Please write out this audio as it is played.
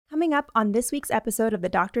coming up on this week's episode of The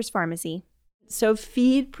Doctor's Pharmacy. So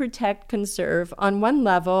feed, protect, conserve, on one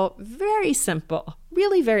level, very simple,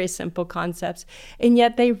 really very simple concepts. And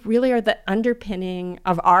yet they really are the underpinning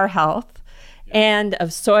of our health and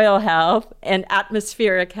of soil health and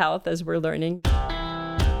atmospheric health, as we're learning.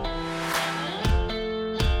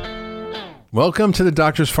 Welcome to the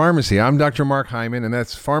Doctor's Pharmacy. I'm Dr. Mark Hyman, and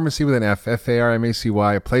that's Pharmacy with an F,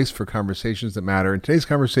 F-A-R-M-A-C-Y, a place for conversations that matter. And today's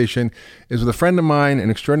conversation is with a friend of mine, an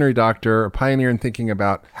extraordinary doctor, a pioneer in thinking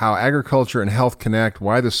about how agriculture and health connect,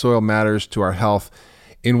 why the soil matters to our health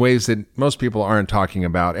in ways that most people aren't talking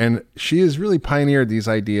about. And she has really pioneered these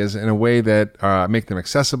ideas in a way that make them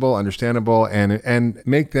accessible, understandable, and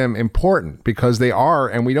make them important, because they are,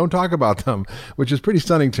 and we don't talk about them, which is pretty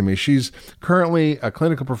stunning to me. She's currently a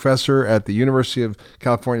clinical professor at the University of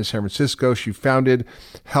California, San Francisco. She founded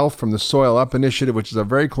Health from the Soil Up initiative, which is a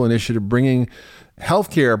very cool initiative bringing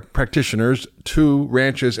healthcare practitioners to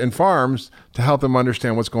ranches and farms to help them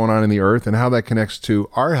understand what's going on in the earth and how that connects to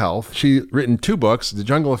our health. She's written 2 books, The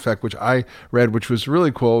Jungle Effect, which I read, which was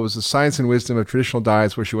really cool. It was the science and wisdom of traditional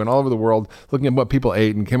diets, where she went all over the world looking at what people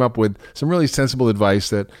ate and came up with some really sensible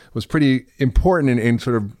advice that was pretty important in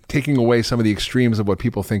sort of taking away some of the extremes of what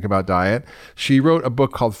people think about diet. She wrote a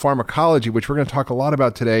book called Pharmacology, which we're going to talk a lot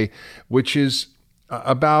about today, which is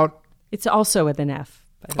about... It's also with an F.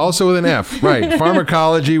 Also with an F, right.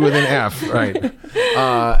 Pharmacology with an F, right.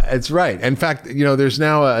 It's right. In fact, you know, there's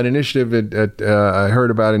now an initiative I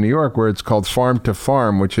heard about in New York where it's called Farm to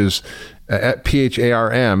Farm, which is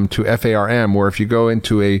PHARM to FARM, where if you go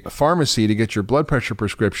into a pharmacy to get your blood pressure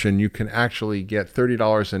prescription, you can actually get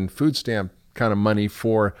 $30 in food stamp kind of money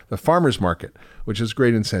for the farmer's market, which is a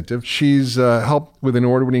great incentive. She's helped with an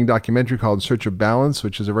award-winning documentary called In Search of Balance,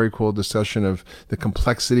 which is a very cool discussion of the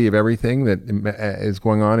complexity of everything that is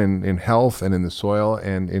going on in health and in the soil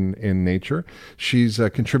and in nature. She's a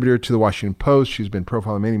contributor to the Washington Post. She's been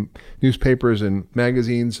profiled in many newspapers and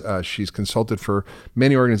magazines. She's consulted for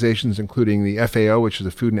many organizations, including the FAO, which is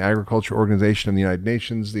the Food and Agriculture Organization of the United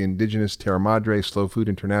Nations, the Indigenous Terra Madre, Slow Food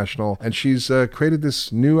International. And she's created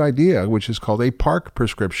this new idea, which is called a park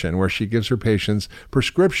prescription, where she gives her patients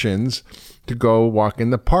prescriptions to go walk in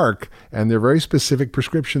the park, and they're very specific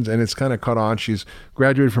prescriptions, and it's kind of caught on. She's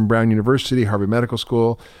graduated from Brown University, Harvard Medical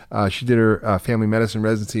School. She did her family medicine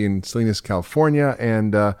residency in Salinas, California,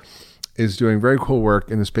 and is doing very cool work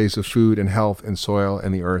in the space of food and health and soil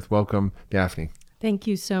and the earth. Welcome, Daphne. Thank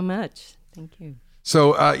you so much. Thank you.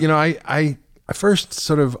 So, you know, I first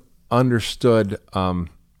sort of understood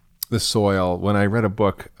the soil when I read a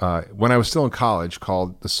book when I was still in college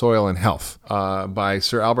called The Soil and Health by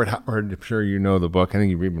Sir Albert Howard. I'm sure you know the book. I think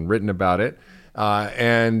you've even written about it.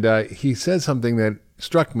 And he said something that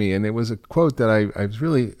struck me, and it was a quote that I was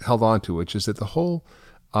really held on to, which is that the whole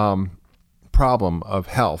problem of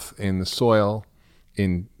health in the soil,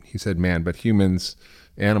 he said man, but humans,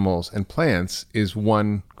 animals, and plants is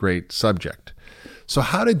one great subject. So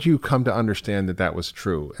how did you come to understand that that was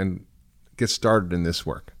true and get started in this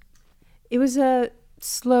work? It was a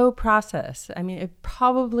slow process. I mean, it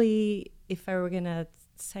probably, if I were going to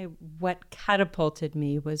say what catapulted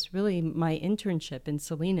me, was really my internship in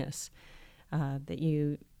Salinas that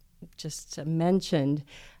you just mentioned.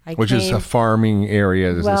 Which is a farming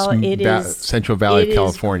area. It is Central Valley of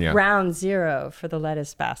California. It is ground zero for the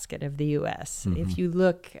lettuce basket of the U.S. Mm-hmm. If you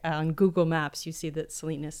look on Google Maps, you see that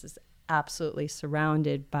Salinas is absolutely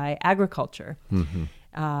surrounded by agriculture. Mm-hmm.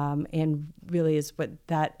 And really is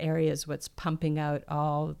that area is what's pumping out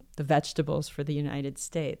all the vegetables for the United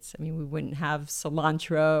States. I mean, we wouldn't have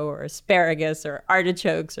cilantro or asparagus or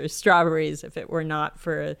artichokes or strawberries if it were not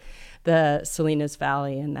for the Salinas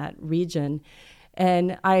Valley and that region.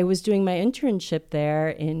 And I was doing my internship there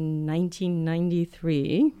in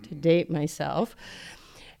 1993, to date myself.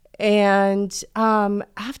 And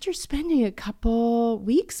after spending a couple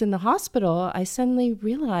weeks in the hospital, I suddenly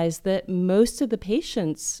realized that most of the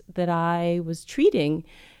patients that I was treating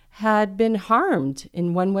had been harmed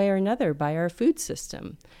in one way or another by our food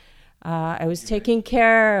system. I was taking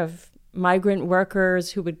care of migrant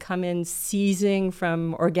workers who would come in seizing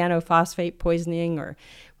from organophosphate poisoning or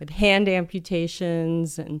with hand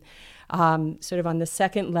amputations, and sort of on the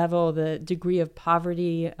second level, the degree of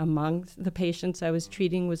poverty among the patients I was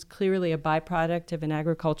treating was clearly a byproduct of an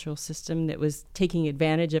agricultural system that was taking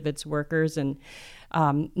advantage of its workers and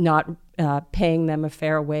not paying them a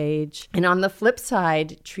fair wage. And on the flip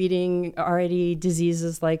side, treating already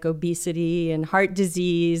diseases like obesity and heart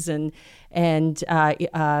disease and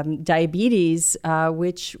diabetes,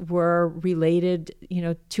 which were related,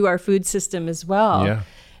 to our food system as well. Yeah.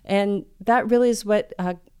 And that really is what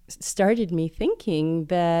started me thinking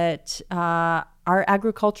that our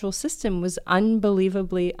agricultural system was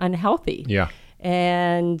unbelievably unhealthy. Yeah.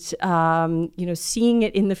 And, seeing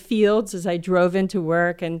it in the fields as I drove into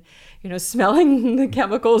work and, smelling the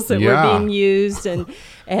chemicals that were being used and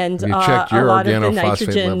you checked your a lot of the organophosphate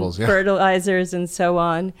nitrogen levels, fertilizers and so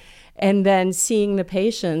on. And then seeing the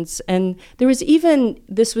patients. And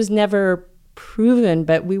this was never proven,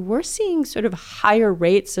 but we were seeing sort of higher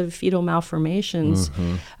rates of fetal malformations.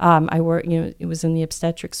 It was in the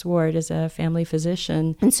obstetrics ward as a family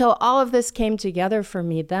physician. And so all of this came together for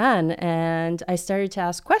me then, and I started to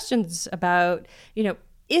ask questions about,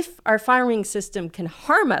 if our farming system can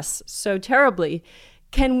harm us so terribly,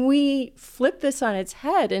 can we flip this on its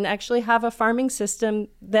head and actually have a farming system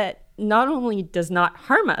that not only does not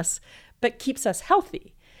harm us, but keeps us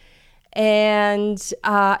healthy? And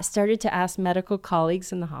started to ask medical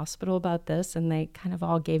colleagues in the hospital about this, and they kind of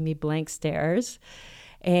all gave me blank stares.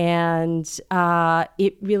 And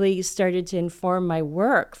it really started to inform my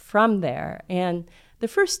work from there. And the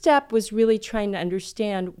first step was really trying to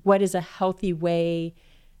understand what is a healthy way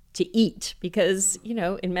to eat, because,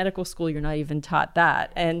 in medical school, you're not even taught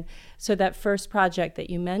that. And so that first project that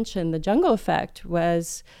you mentioned, The Jungle Effect,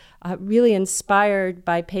 was really inspired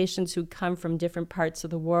by patients who come from different parts of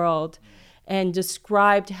the world and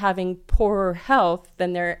described having poorer health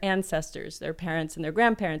than their ancestors, their parents and their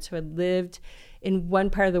grandparents, who had lived in one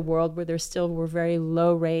part of the world where there still were very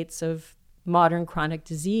low rates of modern chronic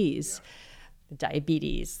disease.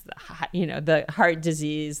 Diabetes, the heart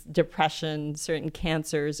disease, depression, certain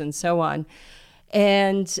cancers, and so on.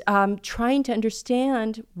 And trying to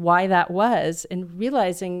understand why that was, and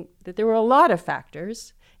realizing that there were a lot of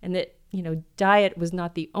factors, and that, diet was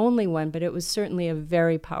not the only one, but it was certainly a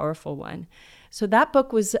very powerful one. So that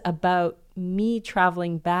book was about me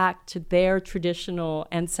traveling back to their traditional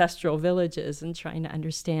ancestral villages and trying to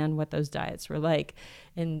understand what those diets were like,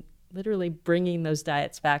 and literally bringing those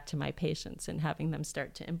diets back to my patients and having them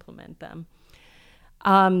start to implement them.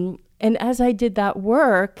 And as I did that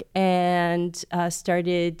work and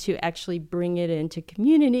started to actually bring it into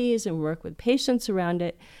communities and work with patients around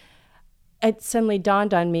it, it suddenly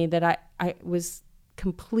dawned on me that I was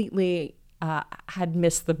completely had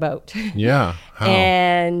missed the boat. Yeah. How?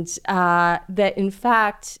 And that, in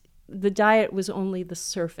fact, the diet was only the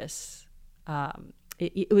surface.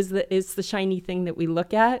 It's the shiny thing that we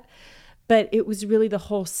look at, but it was really the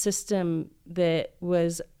whole system that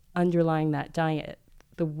was underlying that diet.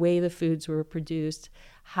 The way the foods were produced,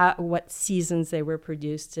 what seasons they were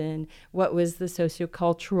produced in, what was the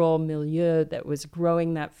sociocultural milieu that was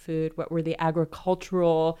growing that food, what were the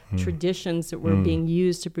agricultural traditions that were being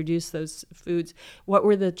used to produce those foods, what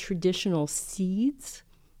were the traditional seeds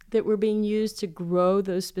that were being used to grow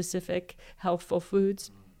those specific healthful foods,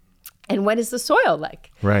 and what is the soil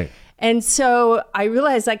like? Right. And so I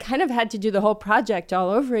realized I kind of had to do the whole project all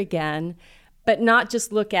over again, but not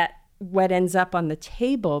just look at what ends up on the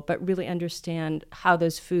table, but really understand how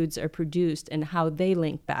those foods are produced and how they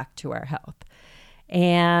link back to our health.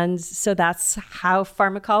 And so that's how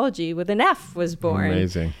pharmacology with an F was born.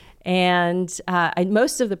 Amazing. And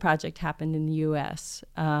most of the project happened in the US,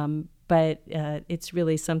 but it's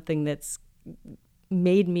really something that's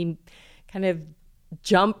made me kind of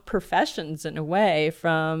jump professions in a way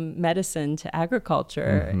from medicine to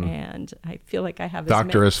agriculture. And I feel like I have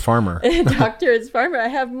doctor as farmer. Doctor as farmer. I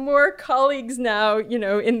have more colleagues now,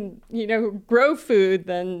 who grow food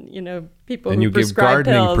than, people and who give prescribe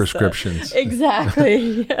gardening pills. prescriptions.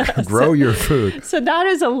 Exactly. Yeah. Grow your food. So that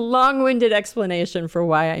is a long-winded explanation for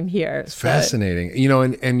why I'm here. It's fascinating.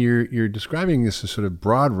 And you're describing this as sort of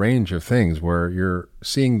broad range of things where you're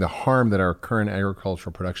seeing the harm that our current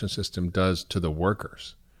agricultural production system does to the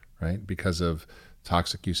workers, right? Because of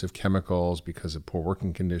toxic use of chemicals, because of poor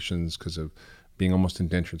working conditions, because of being almost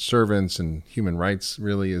indentured servants, and human rights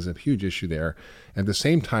really is a huge issue there. At the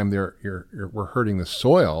same time, we're hurting the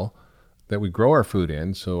soil that we grow our food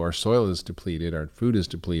in. So our soil is depleted, our food is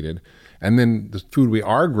depleted. And then the food we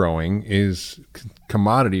are growing is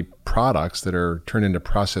commodity products that are turned into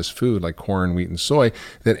processed food like corn, wheat, and soy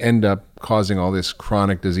that end up causing all this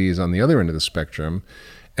chronic disease on the other end of the spectrum.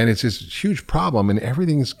 And it's this huge problem, and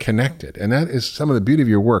everything's connected. And that is some of the beauty of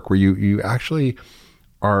your work, where you actually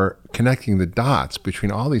are connecting the dots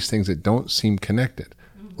between all these things that don't seem connected.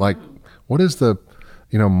 Like, what does the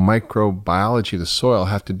microbiology of the soil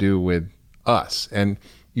have to do with us? And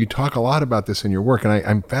you talk a lot about this in your work, and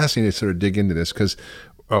I'm fascinated to sort of dig into this because,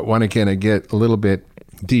 I get a little bit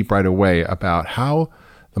deep right away about how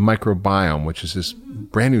the microbiome, which is this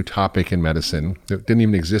brand new topic in medicine that didn't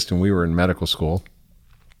even exist when we were in medical school,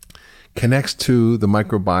 connects to the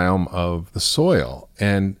microbiome of the soil.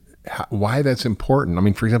 And why that's important. I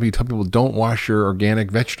mean, for example, you tell people don't wash your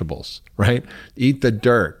organic vegetables, right? Eat the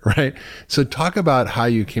dirt, right? So talk about how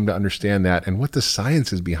you came to understand that and what the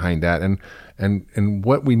science is behind that and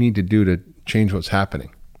what we need to do to change what's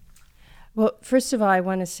happening. Well, first of all, I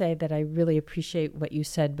want to say that I really appreciate what you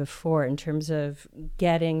said before in terms of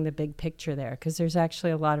getting the big picture there, because there's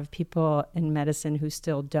actually a lot of people in medicine who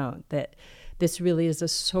still don't, that this really is a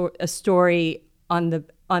story on the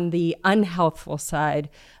unhealthful side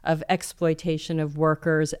of exploitation of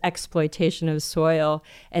workers, exploitation of soil,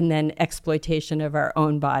 and then exploitation of our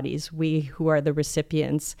own bodies, we who are the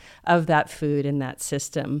recipients of that food and that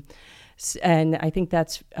system. And I think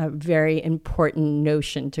that's a very important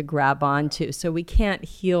notion to grab onto. So we can't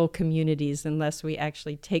heal communities unless we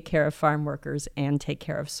actually take care of farm workers and take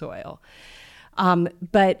care of soil.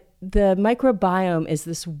 But the microbiome is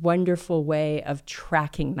this wonderful way of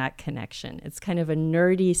tracking that connection. It's kind of a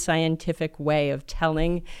nerdy scientific way of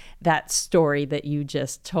telling that story that you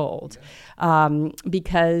just told.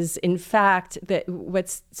 Because in fact,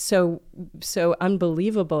 what's so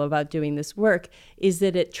unbelievable about doing this work is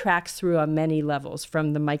that it tracks through on many levels,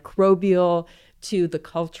 from the microbial to the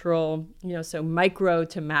cultural, so micro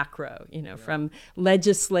to macro, from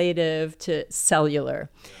legislative to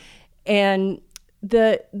cellular. And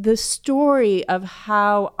the story of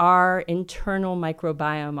how our internal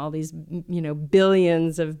microbiome, all these,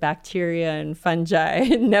 billions of bacteria and fungi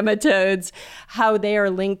and nematodes, how they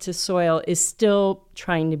are linked to soil is still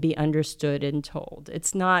trying to be understood and told.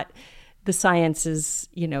 It's not, the science is,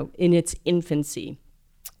 in its infancy.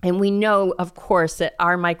 And we know, of course, that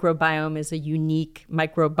our microbiome is a unique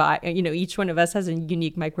microbiome. Each one of us has a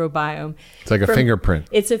unique microbiome. It's like a fingerprint.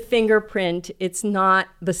 It's a fingerprint. It's not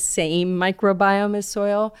the same microbiome as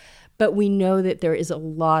soil, but we know that there is a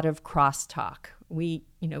lot of crosstalk. We,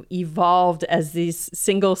 evolved as these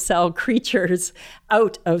single-cell creatures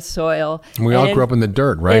out of soil. We all grew up in the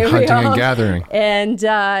dirt, right? Hunting and gathering.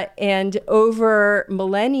 And over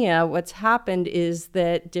millennia, what's happened is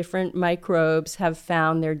that different microbes have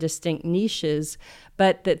found their distinct niches,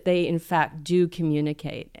 but that they, in fact, do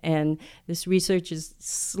communicate. And this research is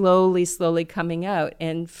slowly coming out.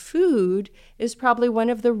 And food is probably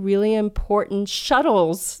one of the really important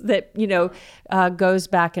shuttles that, goes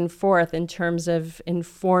back and forth in terms of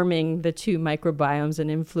informing the two microbiomes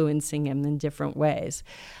and influencing them in different ways.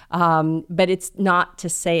 But it's not to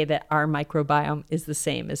say that our microbiome is the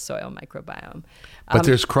same as soil microbiome. But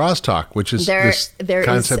there's crosstalk, which is this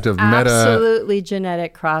concept of meta. Absolutely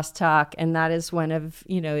genetic crosstalk. And that is one of,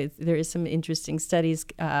 there is some interesting studies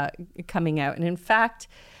coming out. And in fact,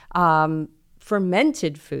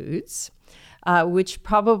 fermented foods, which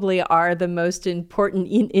probably are the most important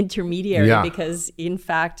intermediary, because in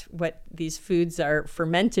fact, what these foods are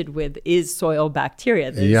fermented with is soil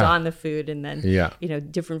bacteria that is on the food, and then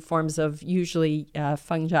different forms of usually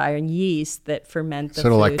fungi and yeast that ferment the food.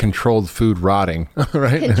 Sort of like controlled food rotting,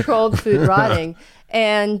 right? Controlled food rotting,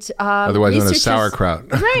 and otherwise known as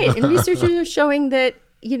sauerkraut, right? And researchers are showing that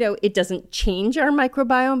it doesn't change our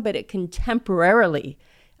microbiome, but it can temporarily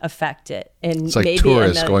affect it. And it's like maybe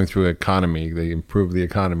tourists going through economy. They improve the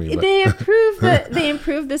economy. But. They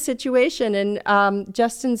improve the situation. And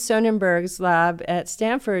Justin Sonnenberg's lab at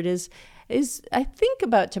Stanford is I think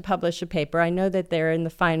about to publish a paper. I know that they're in the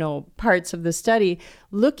final parts of the study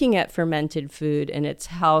looking at fermented food and its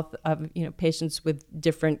health of patients with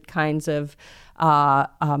different kinds of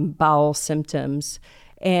bowel symptoms.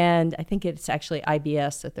 And I think it's actually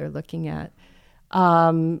IBS that they're looking at.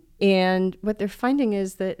 And what they're finding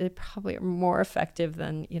is that they probably are more effective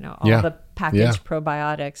than, all the packaged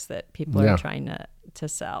probiotics that people are trying to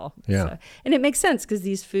sell. Yeah. So, and it makes sense because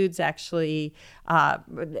these foods actually,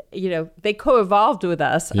 they co-evolved with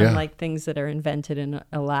us, unlike things that are invented in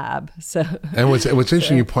a lab. So, and what's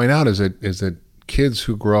interesting you point out is that kids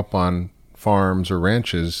who grow up on farms or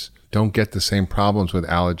ranches don't get the same problems with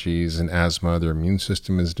allergies and asthma. Their immune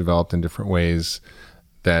system is developed in different ways,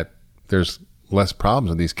 that there's less problems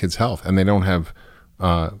with these kids' health, and they don't have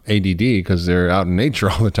ADD because they're out in nature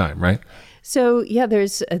all the time, right? So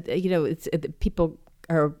there's people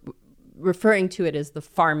are referring to it as the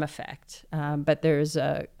farm effect, but there's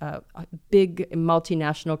a big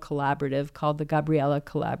multinational collaborative called the Gabriella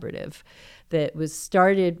Collaborative that was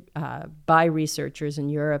started by researchers in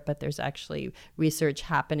Europe, but there's actually research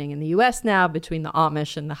happening in the US now between the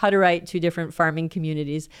Amish and the Hutterite, two different farming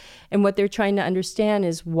communities. And what they're trying to understand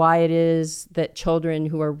is why it is that children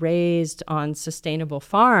who are raised on sustainable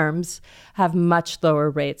farms have much lower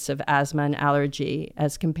rates of asthma and allergy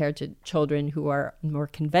as compared to children who are in more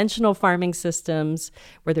conventional farming systems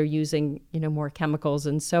where they're using, more chemicals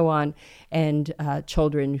and so on, and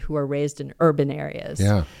children who are raised in urban areas.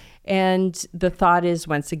 Yeah. And the thought is,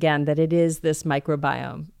 once again, that it is this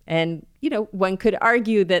microbiome. And, one could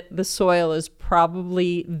argue that the soil is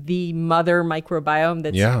probably the mother microbiome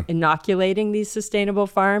that's inoculating these sustainable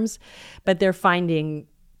farms. But they're finding,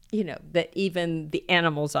 that even the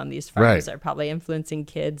animals on these farms are probably influencing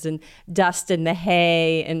kids, and dust in the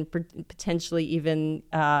hay, and potentially even,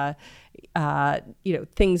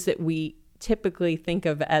 things that we typically think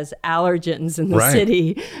of as allergens in the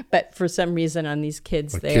city, but for some reason on these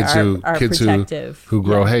kids, they are protective. Who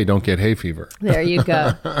grow hay don't get hay fever. There you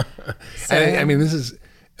go. And I mean, this is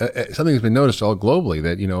something that's been noticed all globally,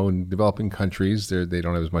 that, in developing countries, they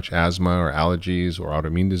don't have as much asthma or allergies or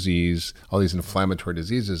autoimmune disease. All these inflammatory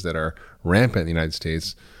diseases that are rampant in the United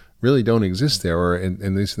States really don't exist there, or at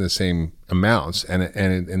least in the same amounts. And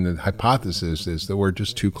the hypothesis is that we're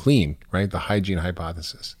just too clean, right? The hygiene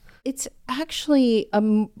hypothesis. It's actually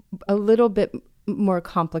a little bit more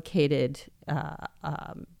complicated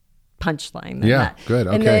punchline than that. Good.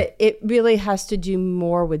 Okay. And that it really has to do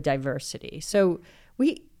more with diversity. So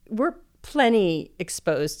we're plenty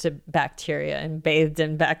exposed to bacteria and bathed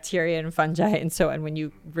in bacteria and fungi and so on when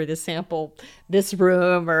you were to sample this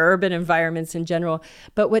room or urban environments in general.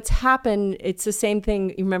 But what's happened, it's the same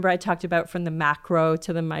thing. You remember I talked about from the macro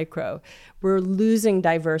to the micro. We're losing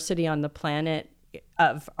diversity on the planet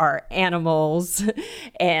of our animals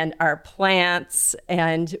and our plants,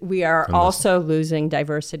 and we are also losing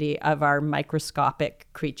diversity of our microscopic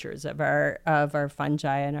creatures, of our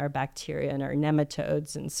fungi and our bacteria and our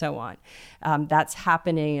nematodes and so on. That's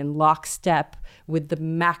happening in lockstep with the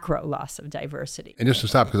macro loss of diversity. And just to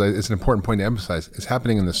stop, because it's an important point to emphasize, it's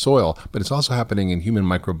happening in the soil, but it's also happening in human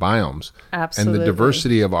microbiomes. Absolutely. And the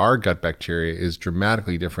diversity of our gut bacteria is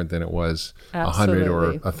dramatically different than it was 100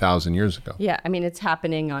 or 1,000 years ago. Yeah, I mean, it's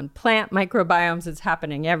happening on plant microbiomes. It's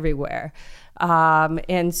happening everywhere. And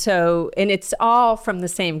it's all from the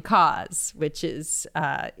same cause, which is,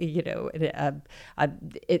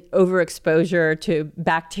 overexposure to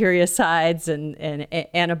bactericides and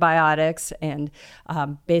antibiotics, and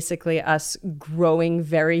basically us growing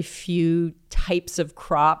very few types of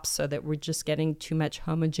crops, so that we're just getting too much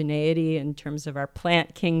homogeneity in terms of our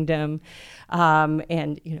plant kingdom,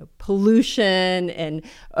 and pollution, and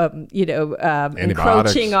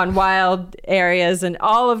encroaching on wild areas, and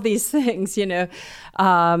all of these things. Yes,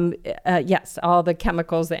 all the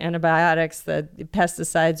chemicals, the antibiotics, the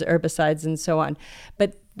pesticides, herbicides, and so on.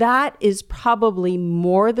 But that is probably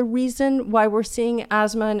more the reason why we're seeing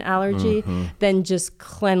asthma and allergy than just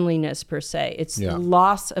cleanliness per se. It's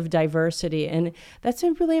loss of diversity. And that's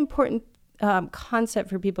a really important concept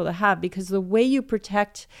for people to have, because the way you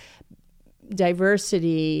protect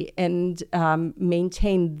diversity and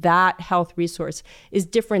maintain that health resource is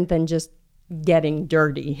different than just getting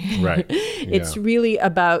dirty. Right. It's really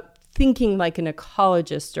about thinking like an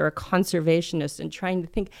ecologist or a conservationist, and trying to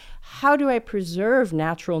think, how do I preserve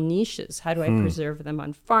natural niches? How do I preserve them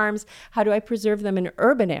on farms? How do I preserve them in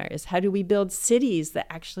urban areas? How do we build cities that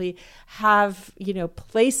actually have,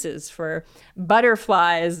 places for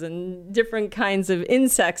butterflies and different kinds of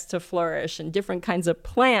insects to flourish, and different kinds of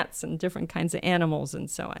plants and different kinds of animals and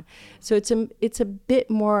so on? So it's a bit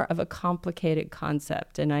more of a complicated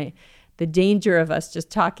concept, and the danger of us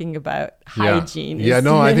just talking about hygiene.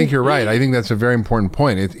 I think you're right. I think that's a very important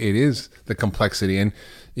point. It is the complexity. And,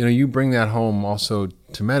 you bring that home also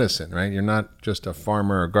to medicine, right? You're not just a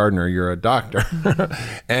farmer or gardener, you're a doctor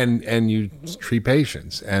and you treat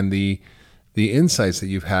patients. And the insights that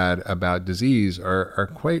you've had about disease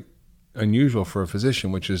are quite unusual for a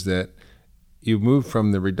physician, which is that you've moved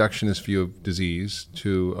from the reductionist view of disease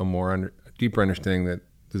to a more deeper understanding that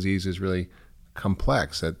disease is really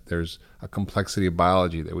complex, that there's a complexity of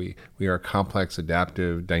biology, that we are a complex,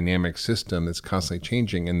 adaptive, dynamic system that's constantly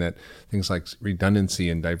changing, and that things like redundancy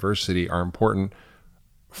and diversity are important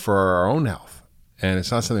for our own health. And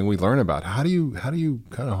it's not something we learn about. How do you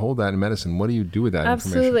kind of hold that in medicine? What do you do with that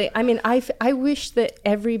Absolutely. information? I mean, I wish that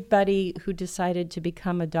everybody who decided to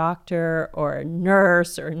become a doctor or a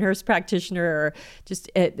nurse practitioner, or just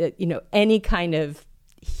any kind of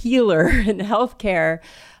healer in healthcare,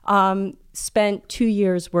 spent 2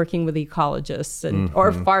 years working with ecologists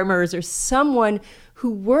or farmers, or someone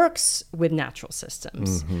who works with natural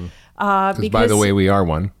systems. Because, by the way, we are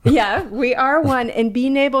one. Yeah, we are one. And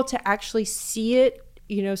being able to actually see it,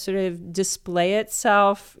 sort of display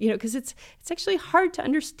itself, because it's actually hard to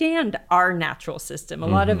understand our natural system. A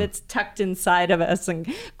lot of it's tucked inside of us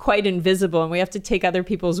and quite invisible, and we have to take other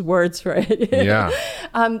people's words for it. Yeah.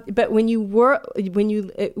 But when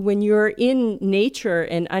you're in nature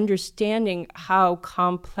and understanding how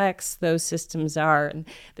complex those systems are, and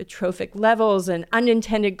the trophic levels and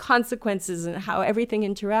unintended consequences, and how everything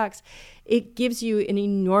interacts, it gives you an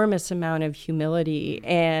enormous amount of humility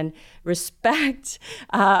and respect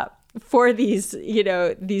for these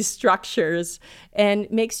structures, and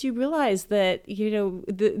makes you realize that,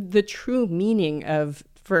 the true meaning of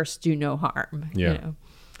first do no harm. Yeah.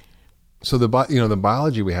 So the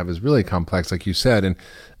biology we have is really complex, like you said. And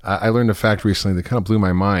I learned a fact recently that kind of blew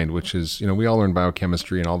my mind, which is, we all learned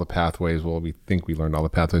biochemistry and all the pathways. Well, we think we learned all the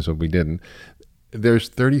pathways, but we didn't. There's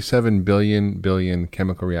 37 billion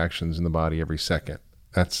chemical reactions in the body every second.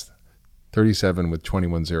 That's 37 with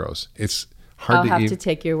 21 zeros. It's hard I'll have to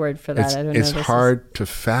take your word for that. I don't know. It's hard to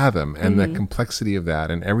fathom, and the complexity of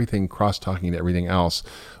that, and everything cross-talking to everything else.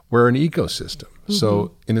 We're an ecosystem.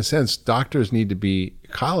 So in a sense, doctors need to be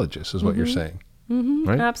ecologists, is what you're saying.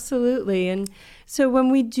 Right? Absolutely. And so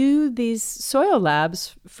when we do these soil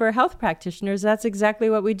labs for health practitioners, that's exactly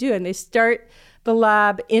what we do. And they start the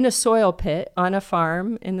lab in a soil pit on a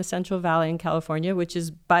farm in the Central Valley in California, which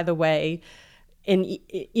is, by the way, an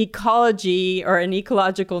ecology or an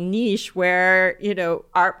ecological niche where,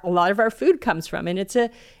 a lot of our food comes from. And it's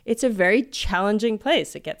a very challenging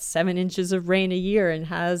place. It gets 7 inches of rain a year and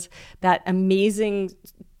has that amazing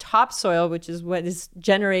topsoil, which is what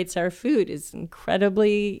generates our food, is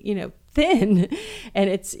incredibly, thin, and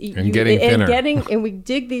it's getting thinner. And we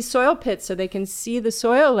dig these soil pits so they can see the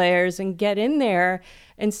soil layers and get in there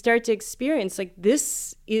and start to experience, like,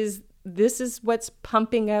 this is what's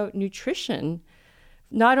pumping out nutrition,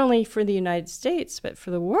 not only for the United States, but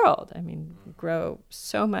for the world. I mean, we grow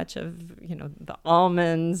so much of, the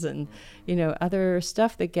almonds and, other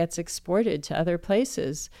stuff that gets exported to other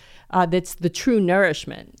places. That's the true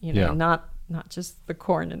nourishment, not just the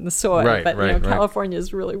corn and the soy, but California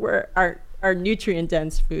is really where our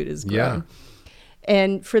nutrient-dense food is grown. Yeah.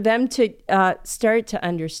 And for them to start to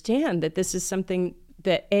understand that this is something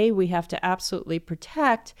that, we have to absolutely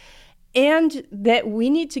protect, and that we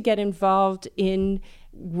need to get involved in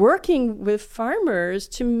working with farmers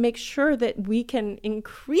to make sure that we can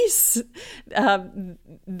increase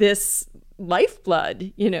this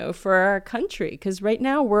lifeblood, for our country. Because right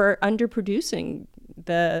now we're underproducing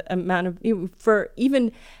the amount of, for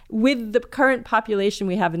even with the current population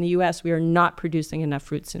we have in the U.S., we are not producing enough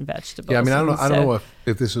fruits and vegetables. Yeah, I mean, I don't know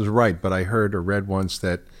if this is right, but I heard or read once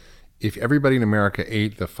that if everybody in America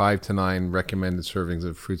ate the 5 to 9 recommended servings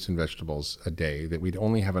of fruits and vegetables a day, that we'd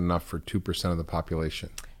only have enough for 2% of the population.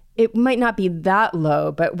 It might not be that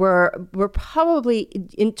low, but we're probably,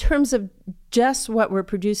 in terms of just what we're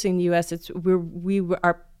producing in the U.S., we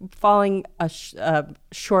are falling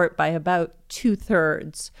short by about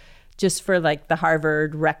 2/3, just for like the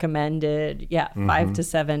Harvard recommended, 5 to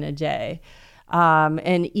 7 a day.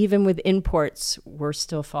 And even with imports, we're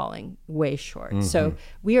still falling way short. So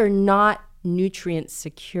we are not nutrient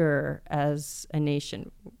secure as a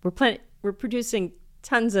nation. We're producing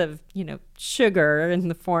tons of, sugar in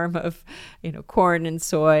the form of, corn and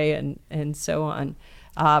soy and so on,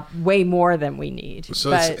 way more than we need.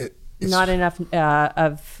 So but it's not enough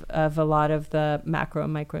of a lot of the macro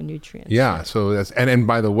and micronutrients. Yeah. So that's, and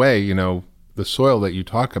by the way, the soil that you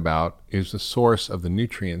talk about is the source of the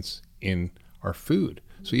nutrients in our food.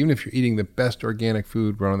 So even if you're eating the best organic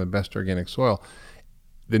food grown on the best organic soil,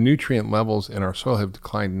 the nutrient levels in our soil have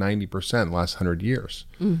declined 90% in the last 100 years.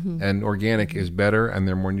 And organic is better and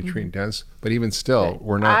they're more nutrient dense, but even still,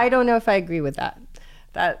 we're not. I don't know if I agree with that.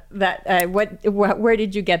 Where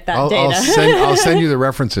did you get that data? I'll send you the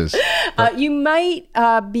references. You might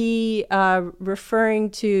be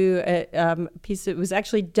referring to a piece that was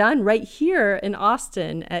actually done right here in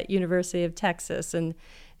Austin at University of Texas, and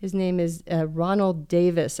his name is Ronald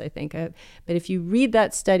Davis, I think. But if you read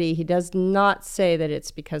that study, he does not say that it's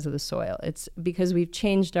because of the soil. It's because we've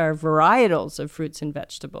changed our varietals of fruits and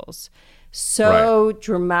vegetables so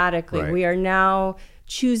dramatically. Right. We are now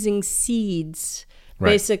choosing seeds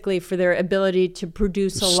basically for their ability to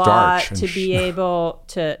produce a lot, to be able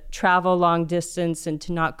to travel long distance and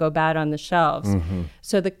to not go bad on the shelves.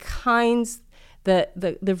 So the kinds...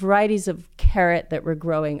 The varieties of carrot that we're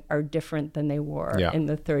growing are different than they were in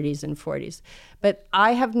the 30s and 40s. But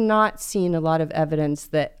I have not seen a lot of evidence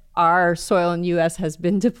that our soil in the U.S. has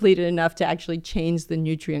been depleted enough to actually change the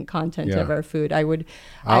nutrient content of our food. I'll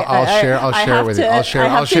share it with you. I'll share with you.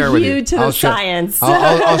 I'll share with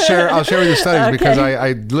you studies Okay. because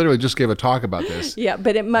I literally just gave a talk about this. Yeah,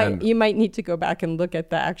 but you might need to go back and look at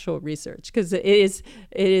the actual research because it is.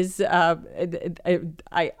 I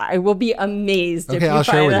will be amazed if you I'll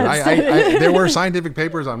share find with you. that. There were scientific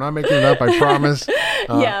papers. I'm not making it up. I promise.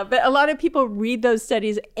 Yeah, but a lot of people read those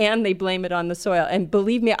studies and they blame it on the soil. And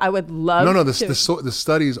believe me, I would love the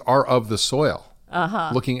studies are of the soil,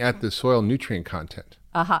 looking at the soil nutrient content.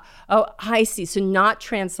 Oh, I see. So not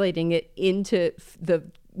translating it into the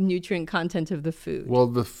nutrient content of the food. Well,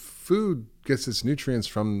 the food gets its nutrients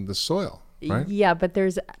from the soil, right? Yeah, but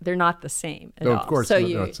they're not the same at all. Of course, so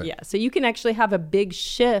they're not the same. So you can actually have a big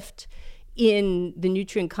shift in the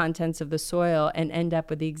nutrient contents of the soil and end up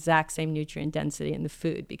with the exact same nutrient density in the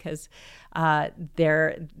food because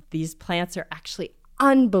these plants are actually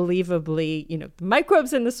unbelievably, the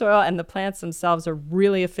microbes in the soil and the plants themselves are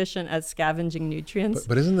really efficient at scavenging nutrients.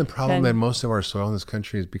 But isn't the problem that most of our soil in this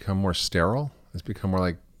country has become more sterile? It's become more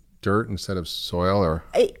like dirt instead of soil, or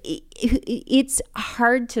it's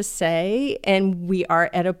hard to say, and we are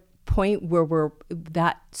at a point where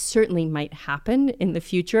that certainly might happen in the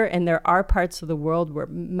future, and there are parts of the world where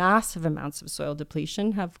massive amounts of soil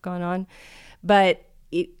depletion have gone on, but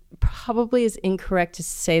it probably is incorrect to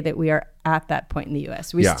say that we are at that point in the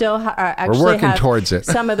U.S. We still actually working have towards it.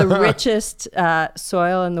 some of the richest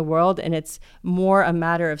soil in the world, and it's more a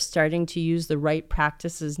matter of starting to use the right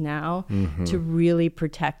practices now to really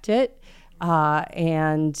protect it. But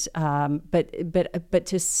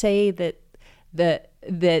to say that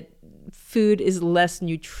food is less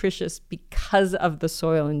nutritious because of the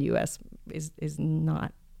soil in the U.S. is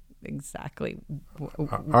not exactly.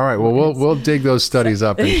 All right. Well, we'll dig those studies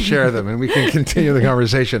up and share them, and we can continue the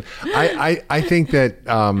conversation. I think that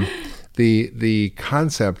the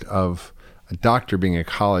concept of a doctor being an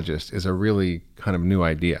ecologist is a really kind of new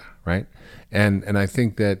idea, right? And I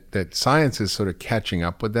think that science is sort of catching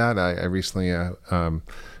up with that. I recently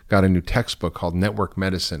got a new textbook called Network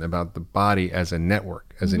Medicine about the body as a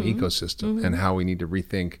network, as an ecosystem, and how we need to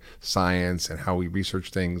rethink science and how we research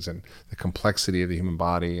things and the complexity of the human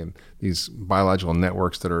body and these biological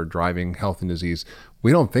networks that are driving health and disease.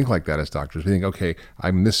 We don't think like that as doctors. We think, okay,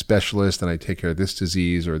 I'm this specialist and I take care of this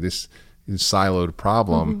disease or this siloed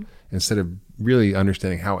problem, instead of really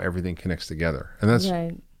understanding how everything connects together. And that's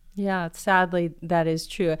right. Yeah, sadly, that is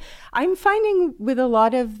true. I'm finding with a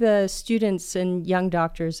lot of the students and young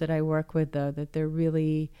doctors that I work with, though, that there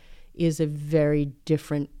really is a very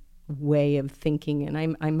different way of thinking,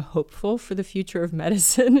 and I'm hopeful for the future of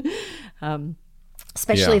medicine,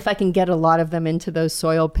 especially if I can get a lot of them into those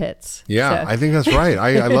soil pits. Yeah, I think that's right.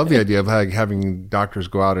 I love the idea of having doctors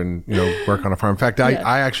go out and work on a farm. In fact,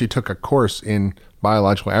 I actually took a course in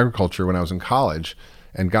biological agriculture when I was in college,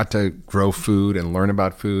 and got to grow food and learn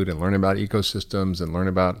about ecosystems and learn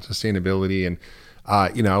about sustainability. And, I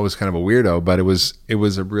was kind of a weirdo, but it was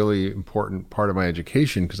a really important part of my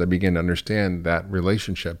education because I began to understand that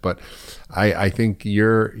relationship. But I think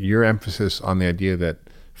your emphasis on the idea that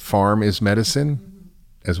farm is medicine,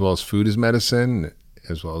 as well as food is medicine,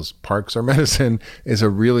 as well as parks are medicine, is a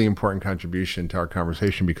really important contribution to our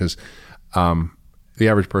conversation because the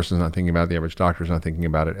average person is not thinking about it, the average doctor is not thinking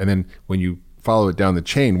about it. And then when you follow it down the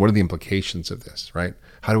chain, what are the implications of this, right?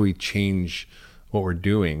 How do we change what we're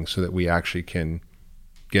doing so that we actually can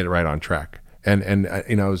get it right on track? And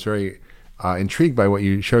I was very intrigued by what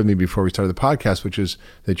you shared with me before we started the podcast, which is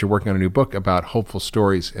that you're working on a new book about hopeful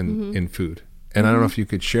stories in food. And I don't know if you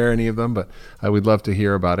could share any of them, but I would love to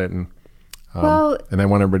hear about it. And I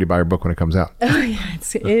want everybody to buy your book when it comes out. Oh yeah,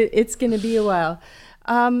 it's going to be a while.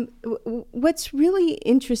 What's really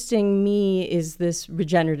interesting me is this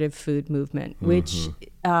regenerative food movement, which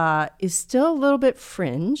is still a little bit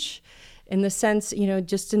fringe in the sense,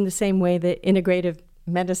 just in the same way that integrative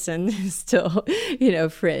medicine is still,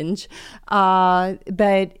 fringe.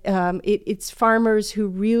 But it's farmers who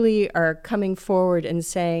really are coming forward and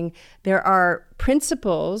saying there are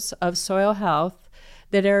principles of soil health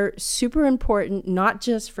that are super important, not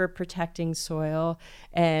just for protecting soil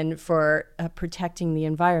and for protecting the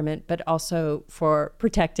environment, but also for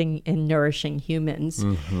protecting and nourishing humans.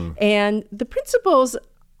 And the principles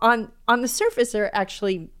on the surface are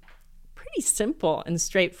actually pretty simple and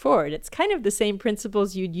straightforward. It's kind of the same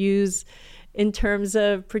principles you'd use in terms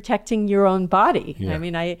of protecting your own body. I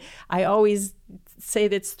mean, I always say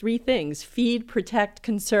that it's three things: feed, protect,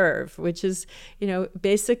 conserve, which is,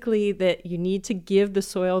 basically that you need to give the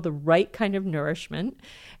soil the right kind of nourishment.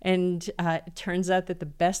 And it turns out that the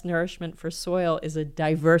best nourishment for soil is a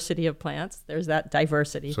diversity of plants. There's that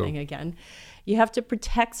diversity thing again. You have to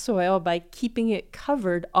protect soil by keeping it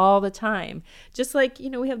covered all the time. Just like,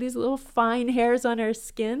 we have these little fine hairs on our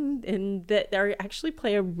skin, and that they actually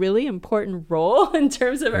play a really important role in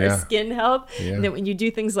terms of our skin health. Yeah. And that when you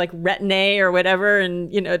do things like Retin-A or whatever,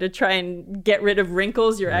 and, to try and get rid of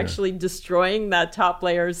wrinkles, you're actually destroying that top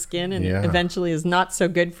layer of skin, and eventually is not so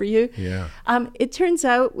good for you. Yeah. It turns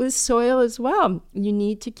out with soil as well, you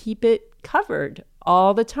need to keep it covered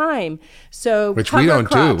all the time. So which we don't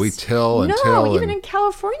do. We till and till. No, even in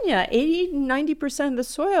California, 80-90% of the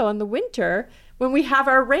soil in the winter, when we have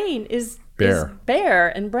our rain, is bare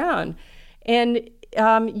and brown. And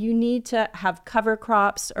you need to have cover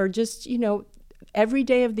crops, or just, every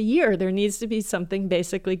day of the year, there needs to be something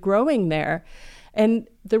basically growing there. And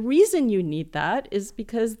the reason you need that is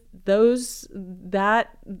because that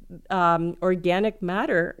organic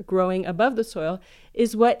matter growing above the soil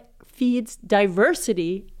is what feeds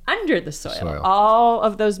diversity under the soil. All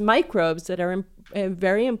of those microbes that are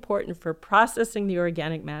very important for processing the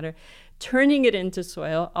organic matter, turning it into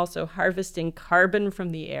soil, also harvesting carbon from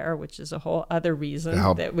the air, which is a whole other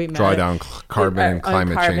reason that we draw down carbon and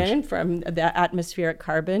climate change. From the atmospheric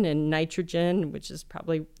carbon and nitrogen, which is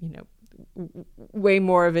probably, way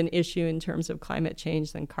more of an issue in terms of climate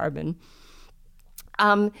change than carbon.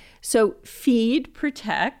 So feed,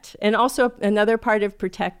 protect, and also another part of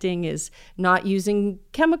protecting is not using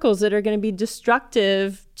chemicals that are going to be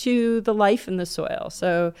destructive to the life in the soil.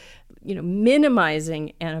 So,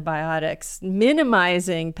 minimizing antibiotics,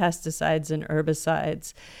 minimizing pesticides and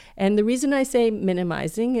herbicides. And the reason I say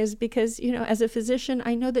minimizing is because, as a physician,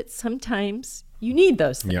 I know that sometimes you need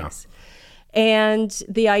those things. Yeah. And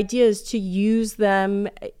the idea is to use them,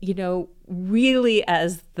 really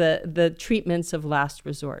as the treatments of last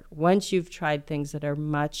resort. Once you've tried things that are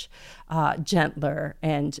much gentler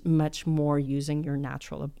and much more using your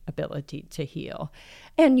natural ability to heal,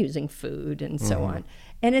 and using food and so on.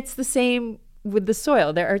 And it's the same with the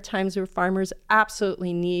soil. There are times where farmers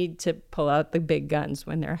absolutely need to pull out the big guns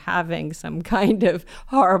when they're having some kind of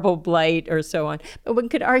horrible blight or so on. But one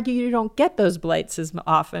could argue you don't get those blights as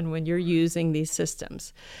often when you're using these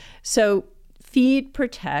systems. So feed,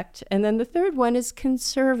 protect, and then the third one is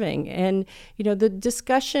conserving. And, the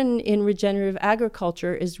discussion in regenerative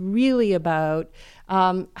agriculture is really about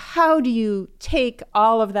how do you take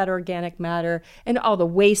all of that organic matter and all the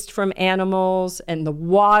waste from animals and the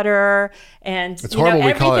water and it's horrible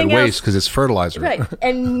we call it waste because it's fertilizer, right?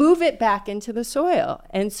 And move it back into the soil,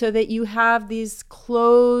 and so that you have these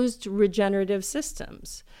closed regenerative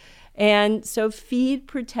systems. And so feed,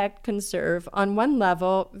 protect, conserve, on one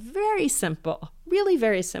level, very simple, really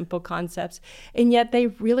very simple concepts, and yet they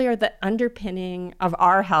really are the underpinning of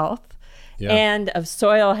our health. Yeah. And of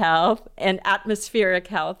soil health and atmospheric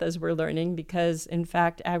health, as we're learning, because in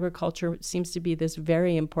fact, agriculture seems to be this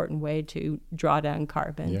very important way to draw down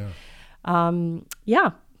carbon.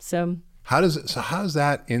 So how does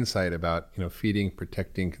that insight about feeding,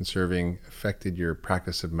 protecting, conserving affected your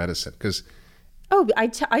practice of medicine? Because I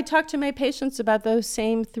talk to my patients about those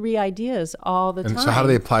same three ideas all the time. And so how do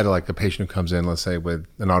they apply to like a patient who comes in, let's say, with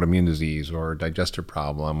an autoimmune disease or a digestive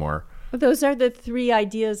problem or... Well, those are the three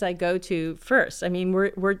ideas I go to first. I mean,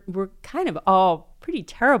 we're kind of all pretty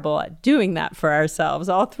terrible at doing that for ourselves,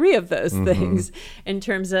 all three of those things, in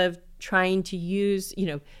terms of trying to use,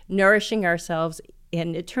 nourishing ourselves.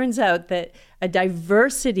 And it turns out that a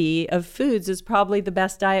diversity of foods is probably the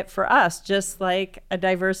best diet for us, just like a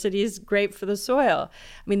diversity is great for the soil.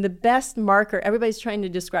 I mean, the best marker, everybody's trying to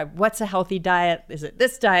describe what's a healthy diet. Is it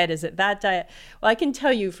this diet? Is it that diet? Well, I can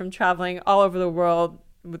tell you from traveling all over the world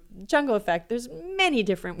with Jungle Effect, there's many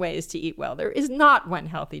different ways to eat well. There is not one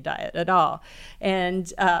healthy diet at all.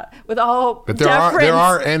 And with all but there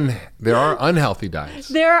are unhealthy diets.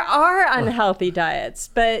 There are unhealthy diets,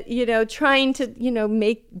 but trying to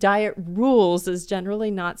make diet rules is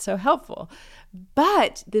generally not so helpful.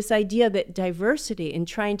 But this idea that diversity and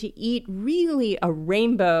trying to eat really a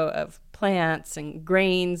rainbow of plants and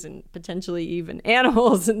grains and potentially even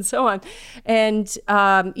animals and so on, and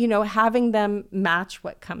having them match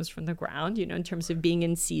what comes from the ground, in terms of being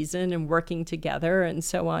in season and working together and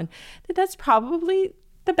so on, that's probably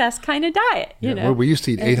the best kind of diet. Well, we used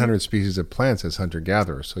to eat 800 species of plants as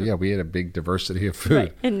hunter-gatherers, so we had a big diversity of food.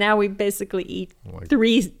 Right. And now we basically eat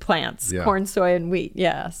 3 plants: corn, soy, and wheat.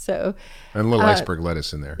 Yeah, so and a little iceberg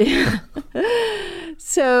lettuce in there.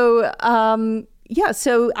 So yeah,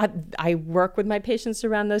 so I work with my patients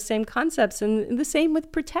around those same concepts, and the same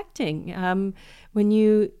with protecting. When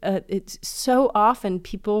it's so often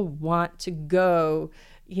people want to go,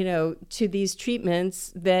 to these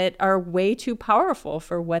treatments that are way too powerful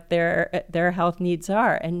for what their health needs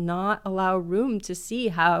are, and not allow room to see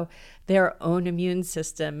how their own immune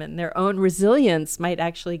system and their own resilience might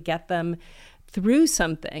actually get them through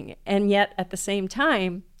something. And yet at the same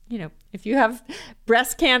time, if you have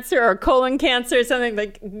breast cancer or colon cancer or something,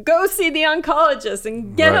 like, go see the oncologist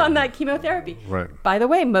and get on that chemotherapy. Right. By the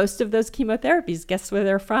way, most of those chemotherapies, guess where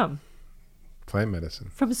they're from? Plant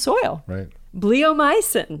medicine. From soil. Right.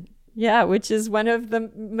 Bleomycin. Yeah, which is one of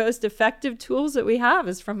the most effective tools that we have,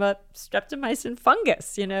 is from a streptomycin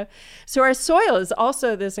fungus, So our soil is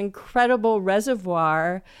also this incredible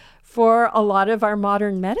reservoir for a lot of our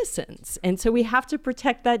modern medicines. And so we have to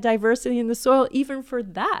protect that diversity in the soil, even for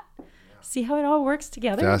that. See how it all works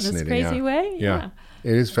together in this crazy way? Yeah.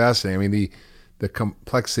 It is fascinating. I mean, the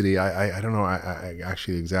complexity, I don't know, I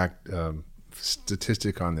actually the exact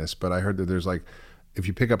statistic on this, but I heard that there's if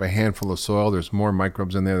you pick up a handful of soil, there's more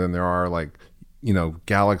microbes in there than there are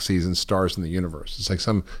galaxies and stars in the universe. It's like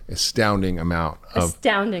some astounding amount.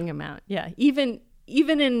 Astounding amount, yeah. Even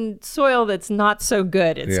in soil that's not so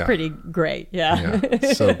good, it's pretty great. Yeah.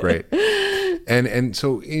 So great. And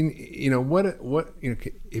so what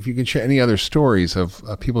if you can share any other stories of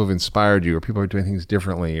people who've inspired you, or people who are doing things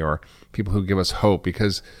differently, or people who give us hope,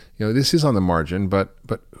 because this is on the margin, but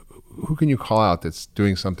who can you call out that's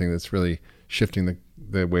doing something that's really shifting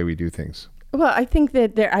the way we do things? Well, I think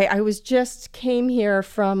that I came here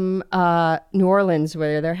from New Orleans,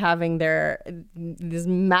 where they're having this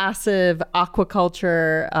massive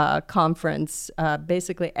aquaculture conference.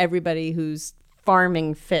 Basically, everybody who's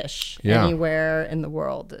farming fish anywhere in the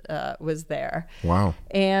world was there. Wow!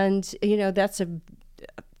 And that's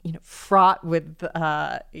fraught with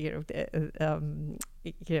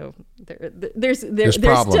there's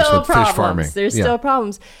still problems. There's still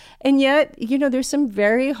problems. And yet, there's some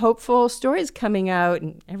very hopeful stories coming out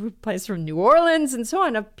in every place from New Orleans and so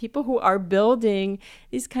on, of people who are building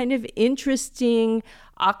these kind of interesting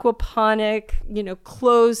aquaponic,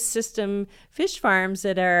 closed system fish farms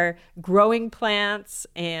that are growing plants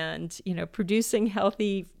and, producing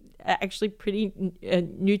healthy, actually pretty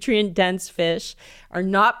nutrient dense fish, are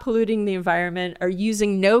not polluting the environment, are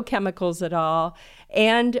using no chemicals at all,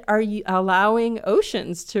 and are allowing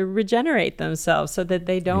oceans to regenerate themselves so that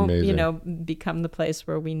they don't, become the place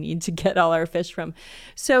where we need to get all our fish from.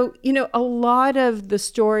 So, a lot of the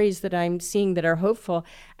stories that I'm seeing that are hopeful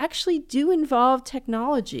actually do involve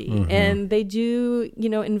technology, and they do,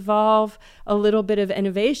 involve a little bit of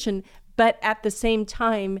innovation, but at the same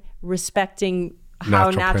time respecting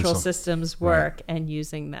how natural systems work and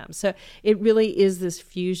using them. So it really is this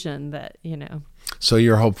fusion that, So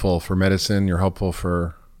you're hopeful for medicine, you're hopeful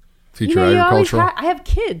for future agriculture? I have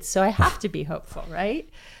kids, so I have to be hopeful, right?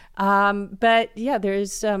 But yeah,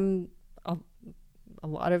 there's a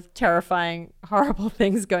lot of terrifying, horrible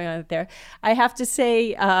things going on out there. I have to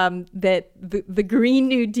say that the Green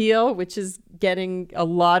New Deal, which is getting a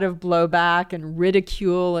lot of blowback and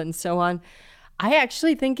ridicule and so on, I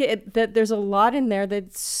actually think that there's a lot in there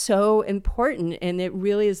that's so important, and it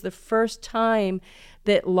really is the first time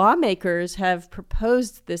that lawmakers have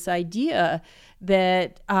proposed this idea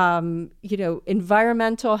that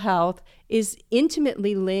environmental health is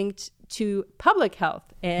intimately linked to public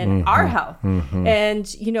health and our health,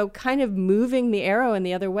 and kind of moving the arrow in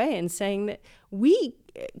the other way and saying that we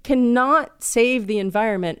cannot save the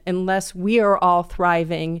environment unless we are all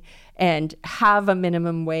thriving and have a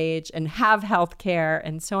minimum wage and have health care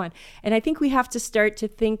and so on. And I think we have to start to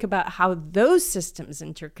think about how those systems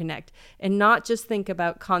interconnect, and not just think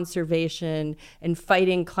about conservation and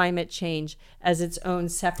fighting climate change as its own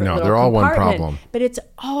separate little they're all one problem. But it's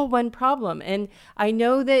all one problem. And I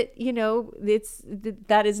know that,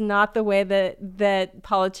 that is not the way that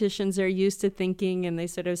politicians are used to thinking, and they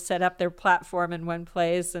sort of set up their platform in one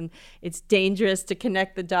place, and it's dangerous to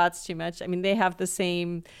connect the dots too much. I mean, they have the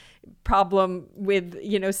same problem with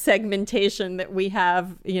segmentation that we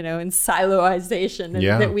have in siloization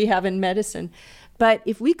that we have in medicine. But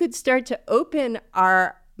if we could start to open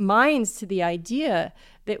our minds to the idea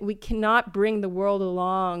that we cannot bring the world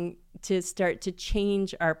along to start to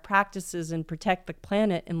change our practices and protect the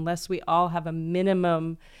planet unless we all have a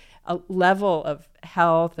minimum level of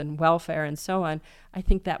health and welfare and so on, I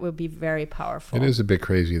think that would be very powerful. It is a bit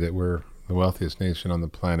crazy that we're the wealthiest nation on the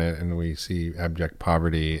planet, and we see abject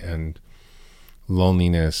poverty and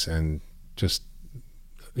loneliness and just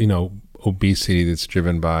obesity that's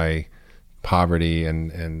driven by poverty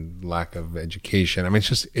and lack of education. I mean,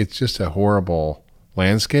 it's just a horrible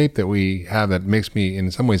landscape that we have that makes me, in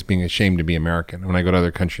some ways, being ashamed to be American. When I go to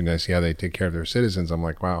other countries and I see how they take care of their citizens, I'm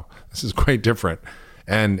like, wow, this is quite different.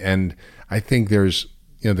 And I think there's,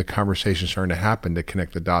 the conversation starting to happen to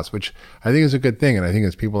connect the dots, which I think is a good thing. And I think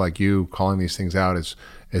it's people like you calling these things out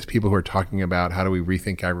as people who are talking about how do we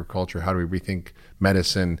rethink agriculture, how do we rethink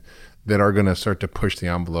medicine, that are going to start to push the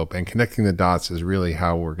envelope, and connecting the dots is really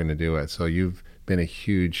how we're going to do it. So you've been a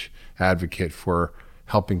huge advocate for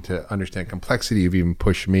helping to understand complexity. You've even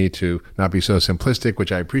pushed me to not be so simplistic,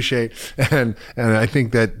 which I appreciate. And I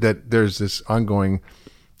think that there's this ongoing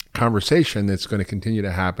conversation that's going to continue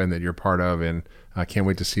to happen that you're part of. And I can't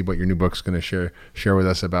wait to see what your new book's going to share with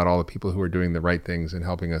us about all the people who are doing the right things and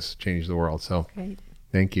helping us change the world. So great.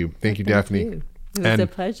 Thank you. Thank you, Daphne. You. It was a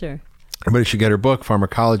pleasure. Everybody should get her book,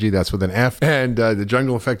 Pharmacology, that's with an F. And The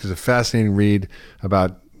Jungle Effect is a fascinating read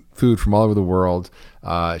about food from all over the world.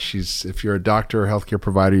 If you're a doctor or healthcare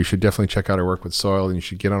provider, you should definitely check out her work with soil, and you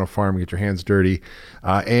should get on a farm and get your hands dirty.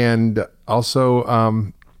 And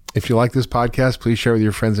also, if you like this podcast, please share with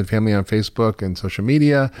your friends and family on Facebook and social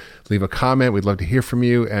media. Leave a comment. We'd love to hear from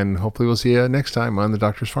you. And hopefully we'll see you next time on The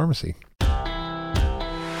Doctor's Pharmacy.